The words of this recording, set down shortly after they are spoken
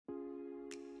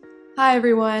Hi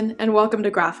everyone, and welcome to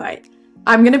Graphite.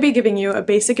 I'm going to be giving you a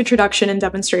basic introduction and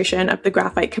demonstration of the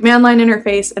Graphite command line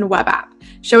interface and web app,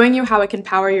 showing you how it can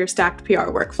power your stacked PR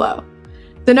workflow.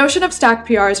 The notion of stacked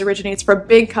PRs originates from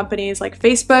big companies like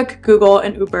Facebook, Google,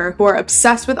 and Uber who are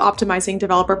obsessed with optimizing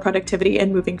developer productivity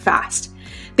and moving fast.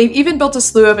 They've even built a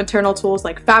slew of internal tools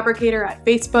like Fabricator at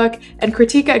Facebook and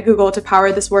Critique at Google to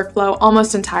power this workflow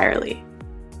almost entirely.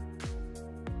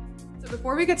 So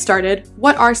before we get started,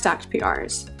 what are stacked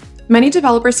PRs? Many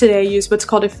developers today use what's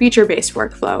called a feature-based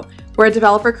workflow, where a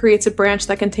developer creates a branch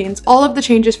that contains all of the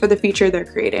changes for the feature they're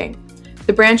creating.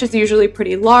 The branch is usually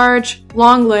pretty large,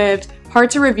 long-lived, hard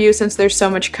to review since there's so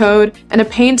much code, and a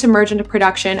pain to merge into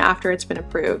production after it's been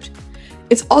approved.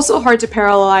 It's also hard to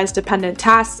parallelize dependent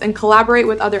tasks and collaborate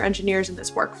with other engineers in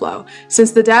this workflow,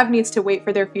 since the dev needs to wait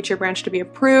for their feature branch to be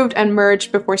approved and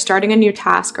merged before starting a new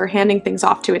task or handing things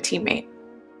off to a teammate.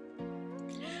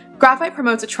 Graphite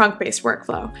promotes a trunk-based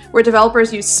workflow, where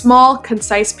developers use small,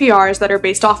 concise PRs that are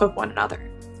based off of one another.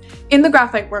 In the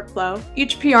Graphite workflow,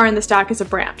 each PR in the stack is a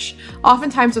branch,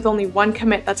 oftentimes with only one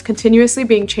commit that's continuously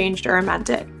being changed or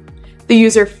amended. The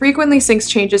user frequently syncs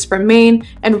changes from main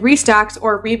and restacks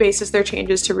or rebases their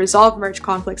changes to resolve merge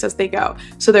conflicts as they go,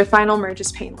 so their final merge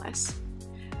is painless.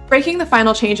 Breaking the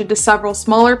final change into several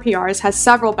smaller PRs has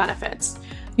several benefits.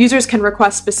 Users can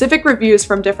request specific reviews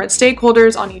from different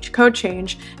stakeholders on each code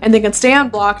change, and they can stay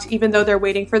unblocked even though they're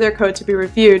waiting for their code to be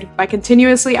reviewed by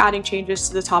continuously adding changes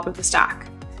to the top of the stack.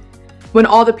 When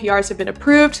all the PRs have been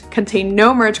approved, contain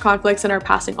no merge conflicts, and are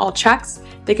passing all checks,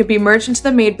 they can be merged into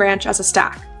the main branch as a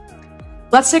stack.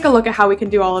 Let's take a look at how we can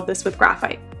do all of this with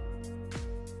Graphite.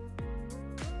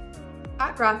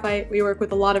 At Graphite, we work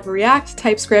with a lot of React,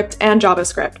 TypeScript, and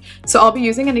JavaScript, so I'll be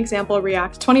using an example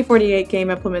React 2048 game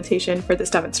implementation for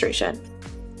this demonstration.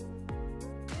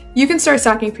 You can start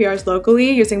stacking PRs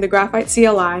locally using the Graphite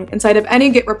CLI inside of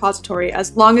any Git repository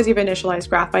as long as you've initialized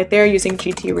Graphite there using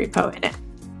GT repo in it.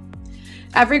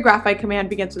 Every Graphite command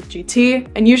begins with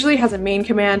GT and usually has a main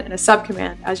command and a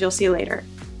subcommand, as you'll see later.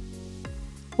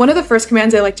 One of the first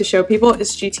commands I like to show people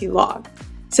is GT log,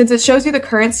 since it shows you the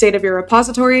current state of your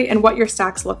repository and what your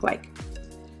stacks look like.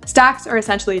 Stacks are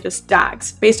essentially just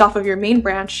DAGs, based off of your main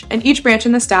branch, and each branch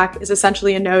in the stack is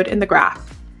essentially a node in the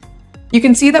graph. You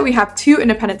can see that we have two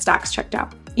independent stacks checked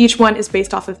out. Each one is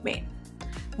based off of main.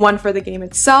 One for the game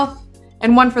itself,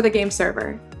 and one for the game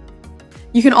server.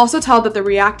 You can also tell that the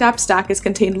React app stack is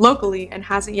contained locally and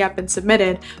hasn't yet been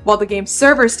submitted, while the game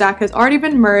server stack has already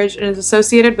been merged and is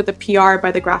associated with the PR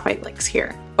by the Graphite links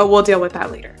here, but we'll deal with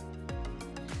that later.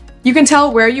 You can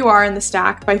tell where you are in the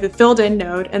stack by the filled-in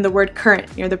node and the word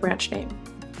current near the branch name.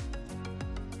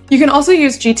 You can also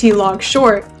use GT log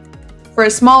short for a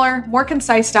smaller, more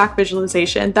concise stack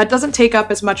visualization that doesn't take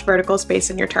up as much vertical space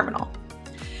in your terminal.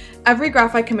 Every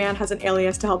Graphite command has an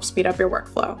alias to help speed up your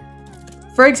workflow.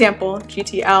 For example,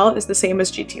 GTL is the same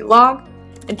as GT log,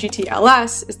 and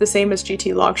GTLS is the same as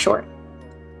GT log short.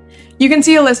 You can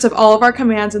see a list of all of our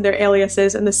commands and their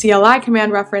aliases in the CLI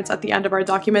command reference at the end of our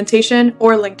documentation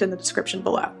or linked in the description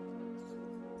below.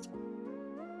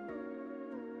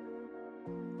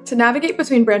 To navigate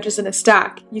between branches in a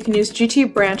stack, you can use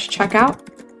GT branch checkout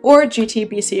or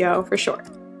GTBCO for short.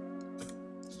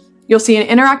 You'll see an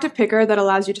interactive picker that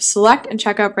allows you to select and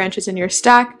check out branches in your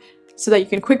stack so that you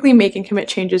can quickly make and commit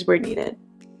changes where needed.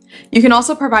 You can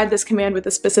also provide this command with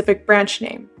a specific branch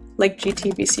name, like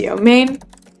GTBCO main,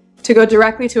 to go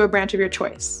directly to a branch of your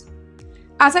choice.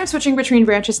 As I'm switching between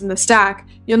branches in the stack,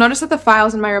 you'll notice that the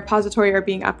files in my repository are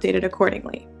being updated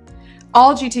accordingly.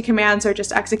 All GT commands are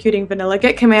just executing vanilla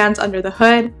Git commands under the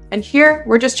hood, and here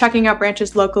we're just checking out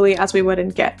branches locally as we would in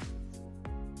Git.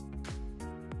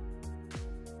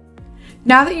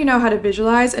 Now that you know how to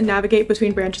visualize and navigate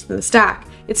between branches in the stack,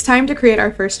 it's time to create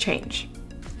our first change.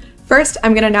 First,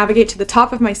 I'm going to navigate to the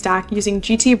top of my stack using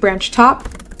GT branch top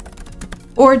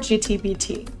or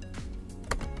GTBT.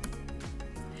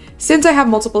 Since I have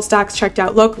multiple stacks checked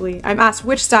out locally, I'm asked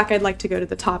which stack I'd like to go to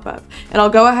the top of, and I'll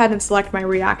go ahead and select my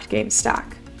React game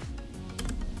stack.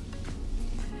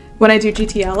 When I do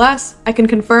GTLS, I can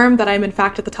confirm that I'm in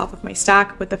fact at the top of my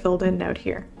stack with the filled-in node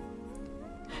here.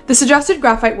 The suggested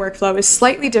Graphite workflow is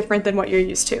slightly different than what you're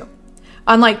used to.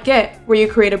 Unlike Git, where you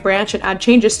create a branch and add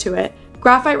changes to it,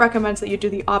 Graphite recommends that you do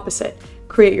the opposite.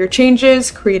 Create your changes,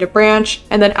 create a branch,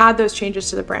 and then add those changes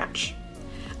to the branch.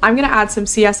 I'm going to add some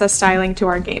CSS styling to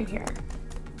our game here.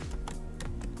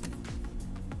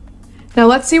 Now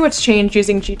let's see what's changed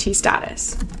using GT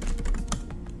status.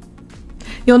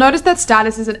 You'll notice that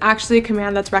status isn't actually a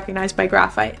command that's recognized by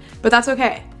Graphite, but that's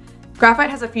okay.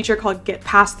 Graphite has a feature called Git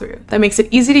Passthrough that makes it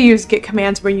easy to use Git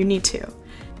commands where you need to.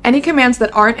 Any commands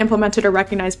that aren't implemented or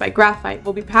recognized by Graphite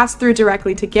will be passed through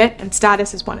directly to Git, and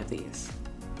status is one of these.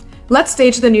 Let's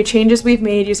stage the new changes we've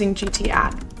made using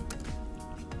GT_add.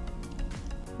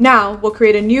 Now, we'll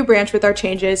create a new branch with our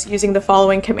changes using the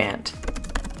following command.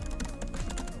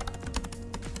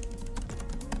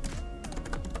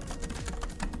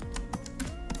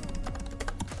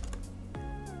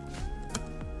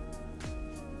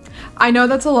 I know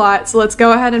that's a lot, so let's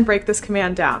go ahead and break this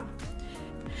command down.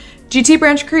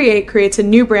 GT_branch create creates a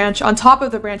new branch on top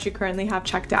of the branch you currently have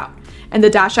checked out, and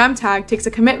the -m tag takes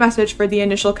a commit message for the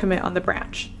initial commit on the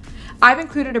branch. I've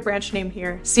included a branch name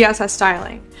here, CSS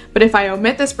styling, but if I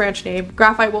omit this branch name,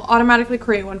 Graphite will automatically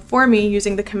create one for me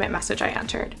using the commit message I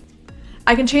entered.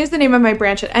 I can change the name of my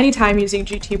branch at any time using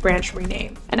GT_branch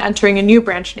rename and entering a new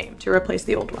branch name to replace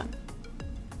the old one.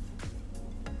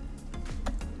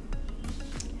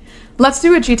 Let's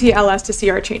do a GT_ls to see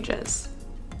our changes.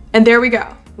 And there we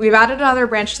go. We've added another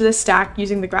branch to this stack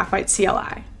using the Graphite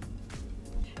CLI.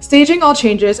 Staging all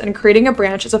changes and creating a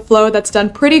branch is a flow that's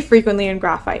done pretty frequently in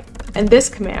Graphite, and this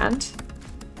command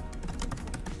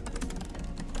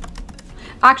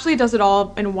actually does it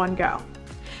all in one go.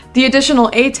 The additional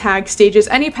A tag stages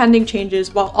any pending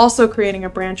changes while also creating a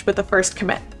branch with the first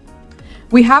commit.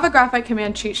 We have a Graphite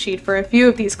command cheat sheet for a few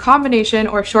of these combination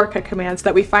or shortcut commands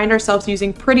that we find ourselves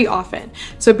using pretty often,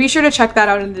 so be sure to check that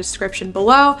out in the description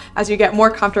below as you get more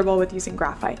comfortable with using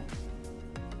Graphite.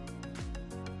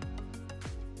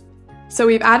 So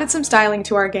we've added some styling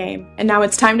to our game, and now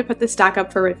it's time to put this stack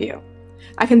up for review.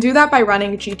 I can do that by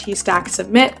running GT_stack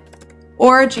submit,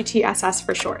 or GTSS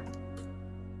for short.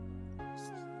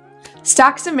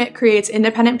 Stack submit creates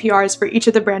independent PRs for each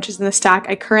of the branches in the stack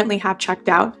I currently have checked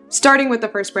out, starting with the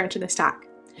first branch in the stack.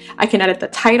 I can edit the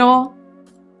title,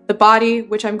 the body,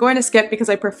 which I'm going to skip because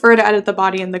I prefer to edit the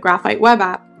body in the Graphite web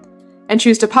app, and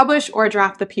choose to publish or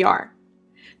draft the PR.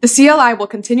 The CLI will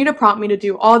continue to prompt me to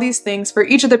do all these things for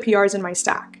each of the PRs in my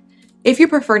stack. If you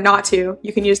prefer not to,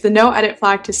 you can use the no edit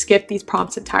flag to skip these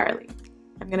prompts entirely.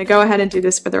 I'm going to go ahead and do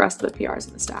this for the rest of the PRs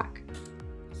in the stack.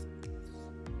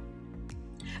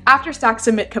 After stack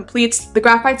submit completes, the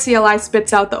Graphite CLI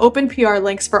spits out the open PR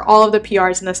links for all of the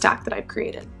PRs in the stack that I've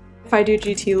created. If I do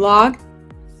GT log,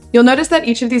 you'll notice that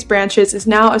each of these branches is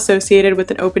now associated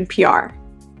with an open PR.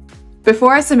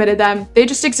 Before I submitted them, they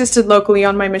just existed locally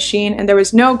on my machine and there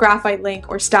was no Graphite link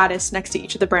or status next to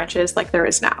each of the branches like there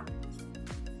is now.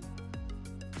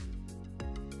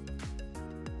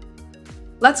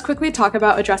 Let's quickly talk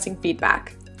about addressing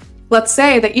feedback. Let's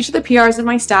say that each of the PRs in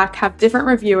my stack have different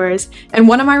reviewers, and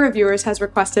one of my reviewers has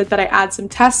requested that I add some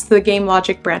tests to the game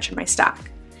logic branch in my stack.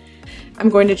 I'm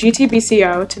going to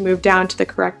GTBCO to move down to the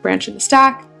correct branch in the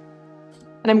stack,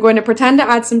 and I'm going to pretend to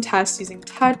add some tests using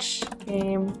touch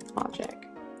game logic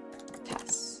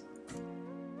tests.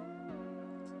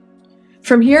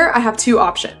 From here, I have two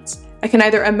options. I can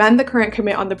either amend the current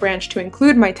commit on the branch to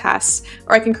include my tests,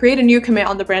 or I can create a new commit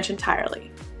on the branch entirely.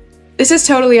 This is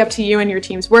totally up to you and your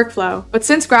team's workflow, but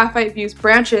since Graphite views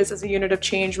branches as a unit of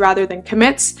change rather than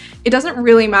commits, it doesn't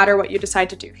really matter what you decide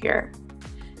to do here.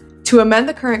 To amend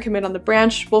the current commit on the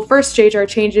branch, we'll first stage our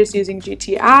changes using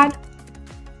GT_add,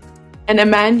 and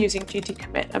amend using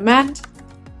GT_commit_amend,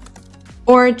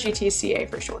 or GTCA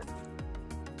for short.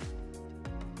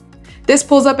 This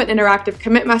pulls up an interactive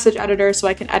commit message editor so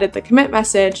I can edit the commit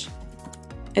message,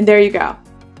 and there you go.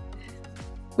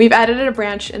 We've edited a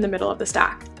branch in the middle of the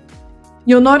stack.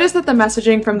 You'll notice that the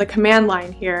messaging from the command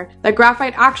line here, that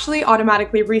Graphite actually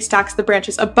automatically restacks the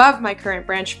branches above my current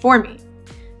branch for me.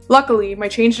 Luckily, my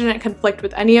change didn't conflict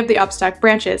with any of the upstack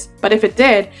branches, but if it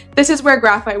did, this is where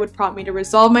Graphite would prompt me to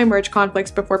resolve my merge conflicts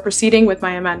before proceeding with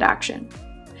my amend action.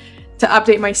 To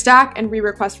update my stack and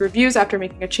re-request reviews after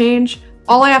making a change,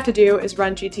 all I have to do is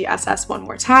run GTSS one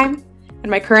more time,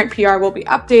 and my current PR will be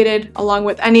updated along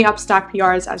with any upstack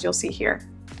PRs as you'll see here.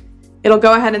 It'll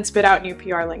go ahead and spit out new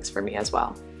PR links for me as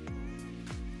well.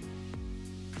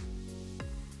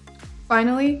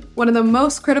 Finally, one of the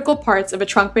most critical parts of a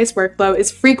trunk-based workflow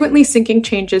is frequently syncing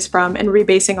changes from and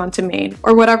rebasing onto main,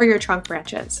 or whatever your trunk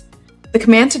branch is. The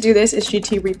command to do this is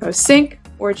GT_repo_sync,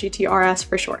 or GTRS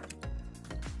for short.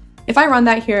 If I run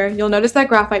that here, you'll notice that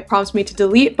Graphite prompts me to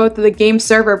delete both of the game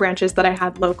server branches that I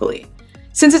had locally,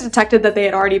 since it detected that they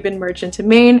had already been merged into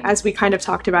main, as we kind of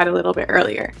talked about a little bit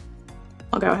earlier.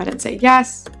 I'll go ahead and say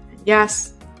yes, and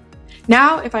yes.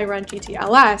 Now, if I run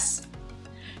GTLS,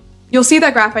 you'll see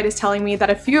that Graphite is telling me that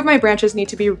a few of my branches need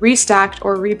to be restacked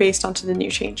or rebased onto the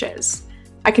new changes.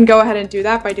 I can go ahead and do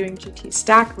that by doing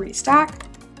GT_stack restack,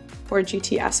 or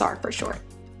GTSR for short.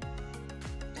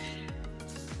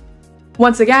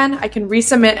 Once again, I can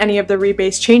resubmit any of the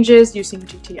rebased changes using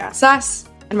GTSS,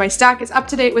 and my stack is up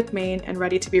to date with main and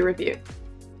ready to be reviewed.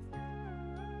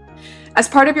 As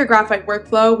part of your Graphite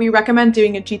workflow, we recommend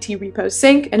doing a GT repo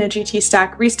sync and a GT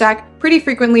stack restack pretty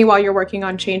frequently while you're working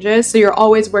on changes, so you're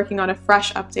always working on a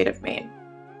fresh update of main.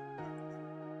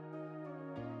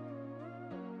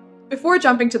 Before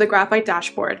jumping to the Graphite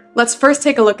dashboard, let's first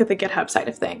take a look at the GitHub side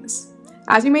of things.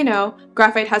 As you may know,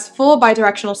 Graphite has full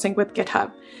bidirectional sync with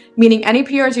GitHub, meaning any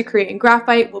PRs you create in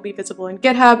Graphite will be visible in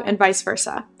GitHub and vice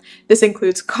versa. This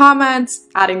includes comments,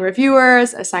 adding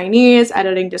reviewers, assignees,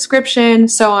 editing description,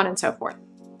 so on and so forth.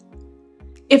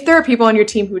 If there are people on your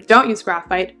team who don't use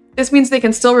Graphite, this means they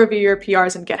can still review your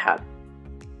PRs in GitHub.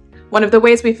 One of the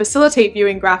ways we facilitate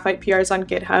viewing Graphite PRs on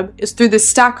GitHub is through the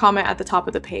stack comment at the top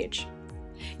of the page.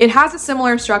 It has a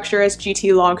similar structure as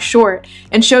GT log short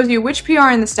and shows you which PR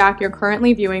in the stack you're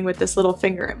currently viewing with this little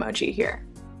finger emoji here.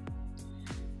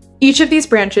 Each of these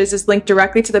branches is linked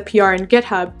directly to the PR in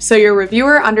GitHub, so your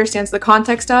reviewer understands the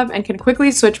context of and can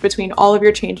quickly switch between all of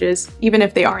your changes, even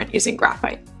if they aren't using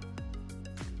Graphite.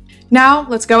 Now,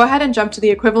 let's go ahead and jump to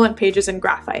the equivalent pages in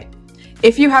Graphite.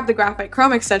 If you have the Graphite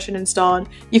Chrome extension installed,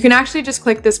 you can actually just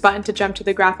click this button to jump to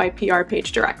the Graphite PR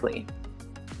page directly.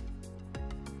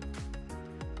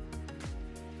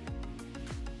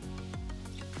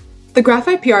 The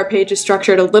Graphite PR page is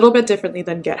structured a little bit differently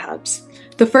than GitHub's.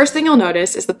 The first thing you'll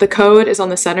notice is that the code is on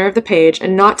the center of the page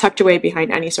and not tucked away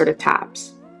behind any sort of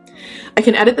tabs. I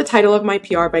can edit the title of my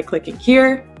PR by clicking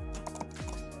here,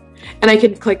 and I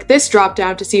can click this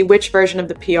dropdown to see which version of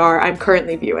the PR I'm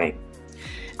currently viewing.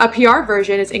 A PR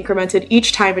version is incremented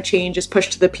each time a change is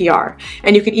pushed to the PR,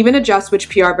 and you can even adjust which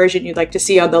PR version you'd like to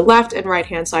see on the left and right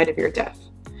hand side of your diff.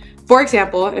 For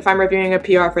example, if I'm reviewing a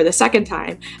PR for the second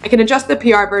time, I can adjust the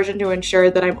PR version to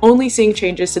ensure that I'm only seeing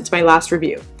changes since my last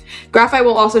review. Graphite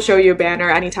will also show you a banner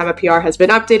anytime a PR has been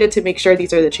updated to make sure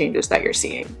these are the changes that you're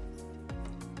seeing.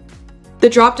 The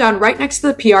dropdown right next to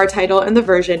the PR title and the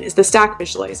version is the stack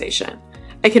visualization.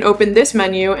 I can open this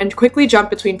menu and quickly jump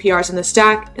between PRs in the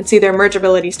stack and see their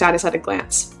mergeability status at a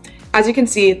glance. As you can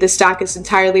see, the stack is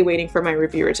entirely waiting for my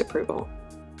reviewer's approval.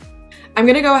 I'm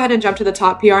going to go ahead and jump to the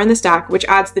top PR in the stack, which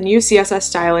adds the new CSS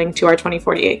styling to our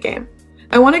 2048 game.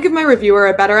 I want to give my reviewer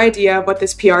a better idea of what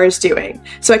this PR is doing,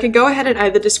 so I can go ahead and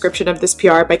edit the description of this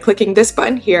PR by clicking this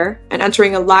button here and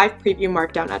entering a live preview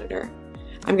markdown editor.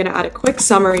 I'm going to add a quick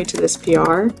summary to this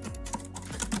PR.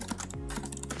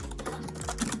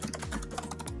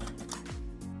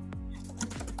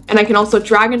 And I can also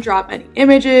drag and drop any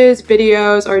images,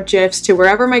 videos, or GIFs to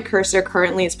wherever my cursor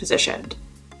currently is positioned.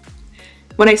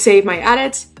 When I save my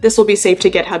edits, this will be saved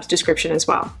to GitHub's description as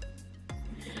well.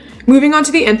 Moving on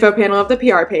to the info panel of the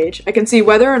PR page, I can see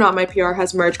whether or not my PR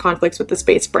has merge conflicts with the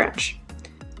space branch.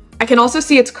 I can also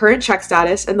see its current check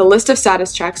status and the list of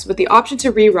status checks with the option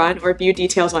to rerun or view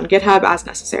details on GitHub as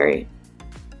necessary.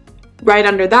 Right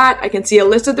under that, I can see a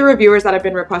list of the reviewers that have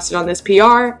been requested on this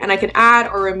PR, and I can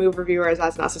add or remove reviewers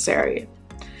as necessary.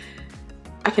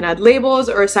 I can add labels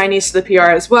or assignees to the PR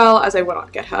as well, as I would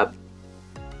on GitHub.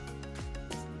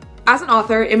 As an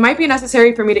author, it might be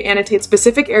necessary for me to annotate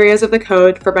specific areas of the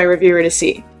code for my reviewer to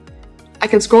see. I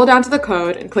can scroll down to the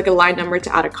code and click a line number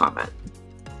to add a comment.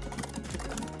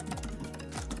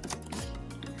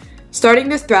 Starting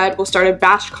this thread will start a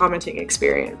batch commenting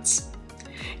experience.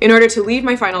 In order to leave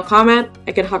my final comment,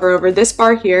 I can hover over this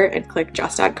bar here and click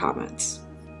Just Add Comments.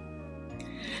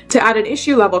 To add an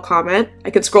issue level comment, I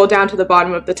can scroll down to the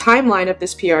bottom of the timeline of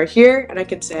this PR here, and I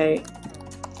can say,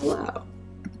 hello.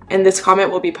 And this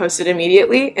comment will be posted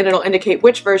immediately, and it'll indicate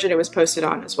which version it was posted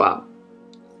on as well.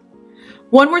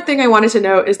 One more thing I wanted to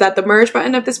note is that the merge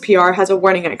button of this PR has a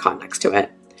warning icon next to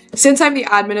it. Since I'm the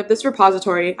admin of this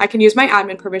repository, I can use my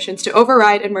admin permissions to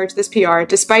override and merge this PR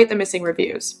despite the missing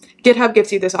reviews. GitHub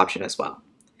gives you this option as well.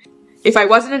 If I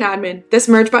wasn't an admin, this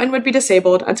merge button would be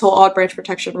disabled until all branch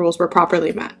protection rules were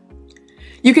properly met.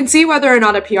 You can see whether or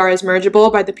not a PR is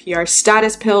mergeable by the PR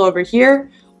status pill over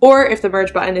here, or if the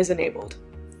merge button is enabled.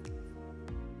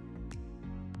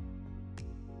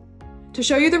 To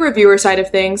show you the reviewer side of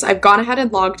things, I've gone ahead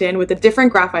and logged in with a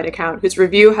different Graphite account whose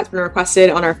review has been requested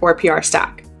on our 4PR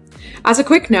stack. As a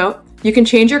quick note, you can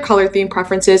change your color theme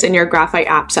preferences in your Graphite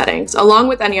app settings, along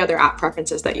with any other app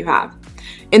preferences that you have.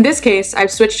 In this case,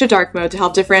 I've switched to dark mode to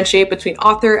help differentiate between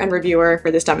author and reviewer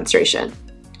for this demonstration.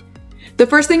 The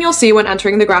first thing you'll see when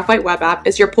entering the Graphite web app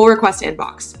is your pull request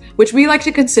inbox, which we like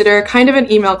to consider kind of an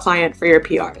email client for your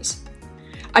PRs.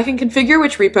 I can configure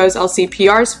which repos I'll see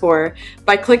PRs for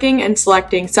by clicking and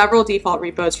selecting several default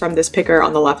repos from this picker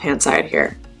on the left-hand side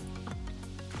here.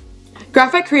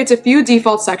 Graphite creates a few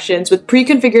default sections with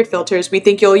pre-configured filters we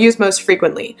think you'll use most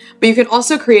frequently, but you can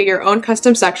also create your own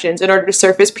custom sections in order to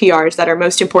surface PRs that are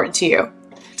most important to you.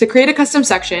 To create a custom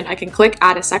section, I can click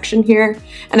Add a Section here,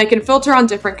 and I can filter on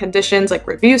different conditions like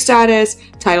review status,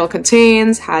 title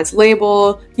contains, has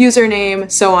label,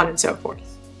 username, so on and so forth.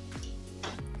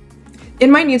 In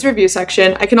my Needs Review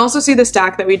section, I can also see the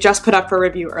stack that we just put up for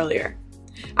review earlier.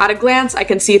 At a glance, I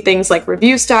can see things like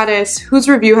review status, whose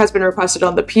review has been requested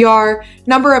on the PR,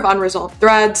 number of unresolved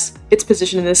threads, its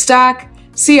position in the stack,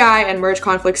 CI and merge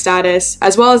conflict status,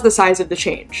 as well as the size of the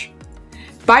change.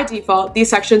 By default, these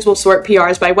sections will sort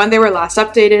PRs by when they were last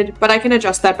updated, but I can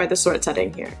adjust that by the sort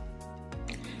setting here.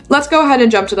 Let's go ahead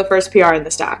and jump to the first PR in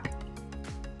the stack.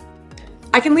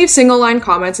 I can leave single-line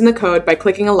comments in the code by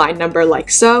clicking a line number like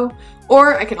so,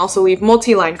 or I can also leave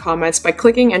multi-line comments by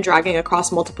clicking and dragging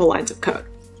across multiple lines of code.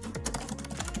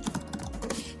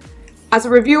 As a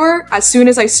reviewer, as soon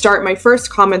as I start my first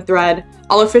comment thread,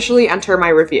 I'll officially enter my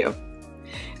review.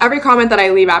 Every comment that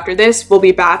I leave after this will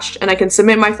be batched, and I can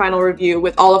submit my final review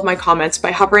with all of my comments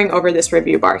by hovering over this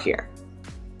review bar here.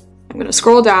 I'm going to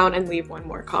scroll down and leave one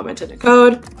more comment in the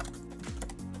code.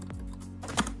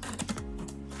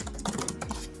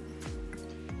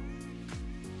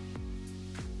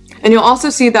 And you'll also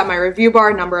see that my review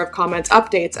bar number of comments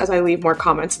updates as I leave more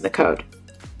comments in the code.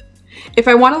 If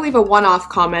I want to leave a one-off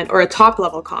comment or a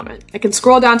top-level comment, I can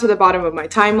scroll down to the bottom of my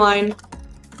timeline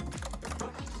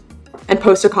and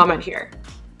post a comment here.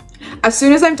 As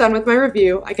soon as I'm done with my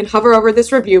review, I can hover over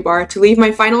this review bar to leave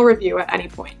my final review at any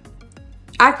point.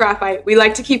 At Graphite, we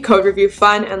like to keep code review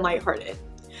fun and lighthearted.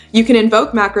 You can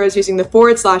invoke macros using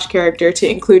the / character to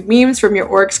include memes from your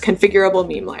org's configurable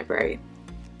meme library.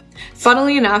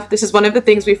 Funnily enough, this is one of the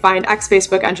things we find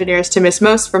ex-Facebook engineers to miss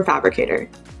most from Fabricator.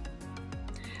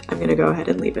 I'm going to go ahead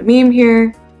and leave a meme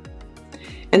here,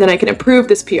 and then I can approve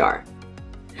this PR.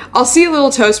 I'll see a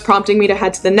little toast prompting me to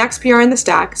head to the next PR in the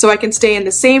stack so I can stay in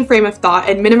the same frame of thought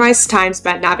and minimize time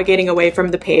spent navigating away from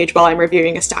the page while I'm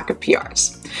reviewing a stack of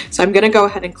PRs. So I'm going to go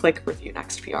ahead and click Review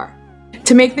Next PR.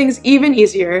 To make things even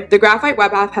easier, the Graphite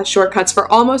web app has shortcuts for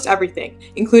almost everything,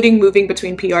 including moving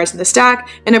between PRs in the stack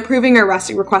and approving or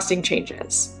requesting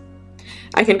changes.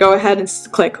 I can go ahead and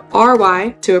click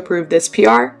RY to approve this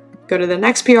PR, go to the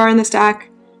next PR in the stack,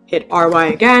 hit RY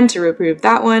again to approve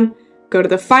that one, go to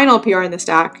the final PR in the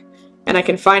stack, and I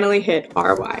can finally hit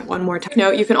RY one more time.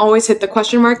 Note, you can always hit the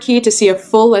question mark key to see a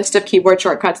full list of keyboard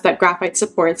shortcuts that Graphite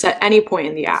supports at any point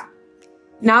in the app.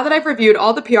 Now that I've reviewed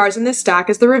all the PRs in this stack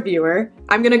as the reviewer,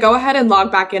 I'm going to go ahead and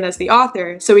log back in as the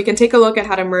author so we can take a look at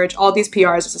how to merge all these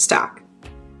PRs as a stack.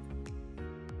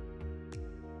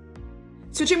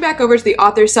 Switching back over to the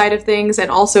author side of things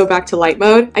and also back to light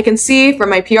mode, I can see from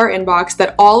my PR inbox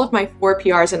that all of my 4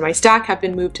 PRs in my stack have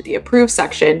been moved to the approved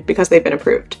section because they've been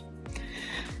approved.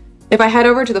 If I head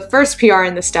over to the first PR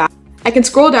in the stack, I can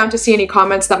scroll down to see any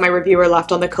comments that my reviewer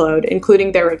left on the code,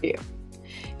 including their review.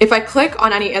 If I click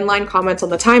on any inline comments on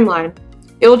the timeline,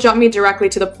 it'll jump me directly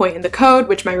to the point in the code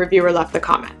which my reviewer left the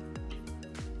comment.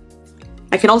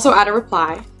 I can also add a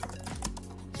reply,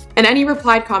 and any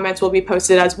replied comments will be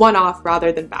posted as one-off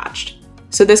rather than batched,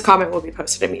 so this comment will be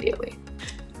posted immediately.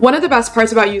 One of the best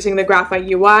parts about using the Graphite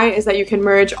UI is that you can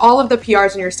merge all of the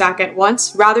PRs in your stack at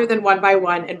once rather than one by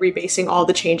one and rebasing all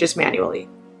the changes manually.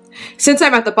 Since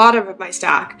I'm at the bottom of my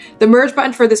stack, the merge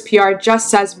button for this PR just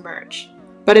says merge,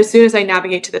 but as soon as I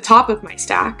navigate to the top of my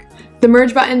stack, the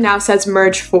merge button now says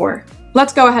merge for.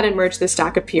 Let's go ahead and merge this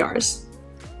stack of PRs.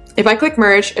 If I click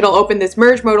merge, it'll open this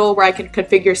merge modal where I can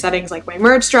configure settings like my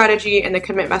merge strategy and the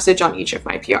commit message on each of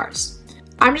my PRs.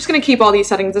 I'm just going to keep all these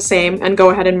settings the same and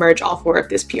go ahead and merge all 4 of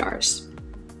these PRs.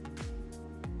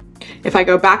 If I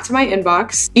go back to my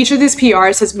inbox, each of these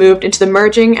PRs has moved into the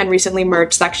merging and recently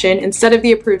merged section instead of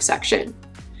the approved section.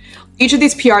 Each of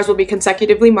these PRs will be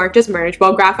consecutively marked as merged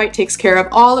while Graphite takes care of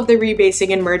all of the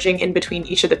rebasing and merging in between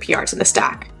each of the PRs in the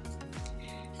stack.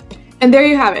 And there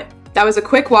you have it. That was a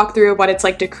quick walkthrough of what it's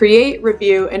like to create,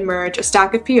 review, and merge a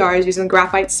stack of PRs using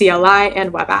Graphite CLI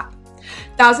and web app.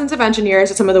 Thousands of engineers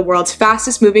at some of the world's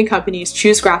fastest moving companies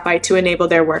choose Graphite to enable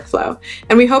their workflow,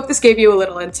 and we hope this gave you a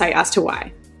little insight as to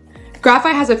why.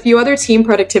 Graphite has a few other team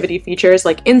productivity features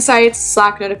like insights,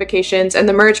 Slack notifications, and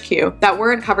the merge queue that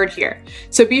weren't covered here,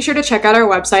 so be sure to check out our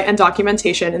website and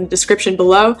documentation in the description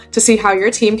below to see how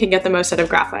your team can get the most out of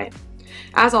Graphite.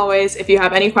 As always, if you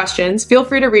have any questions, feel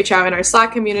free to reach out in our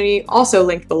Slack community, also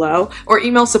linked below, or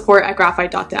email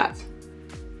support@graphite.dev.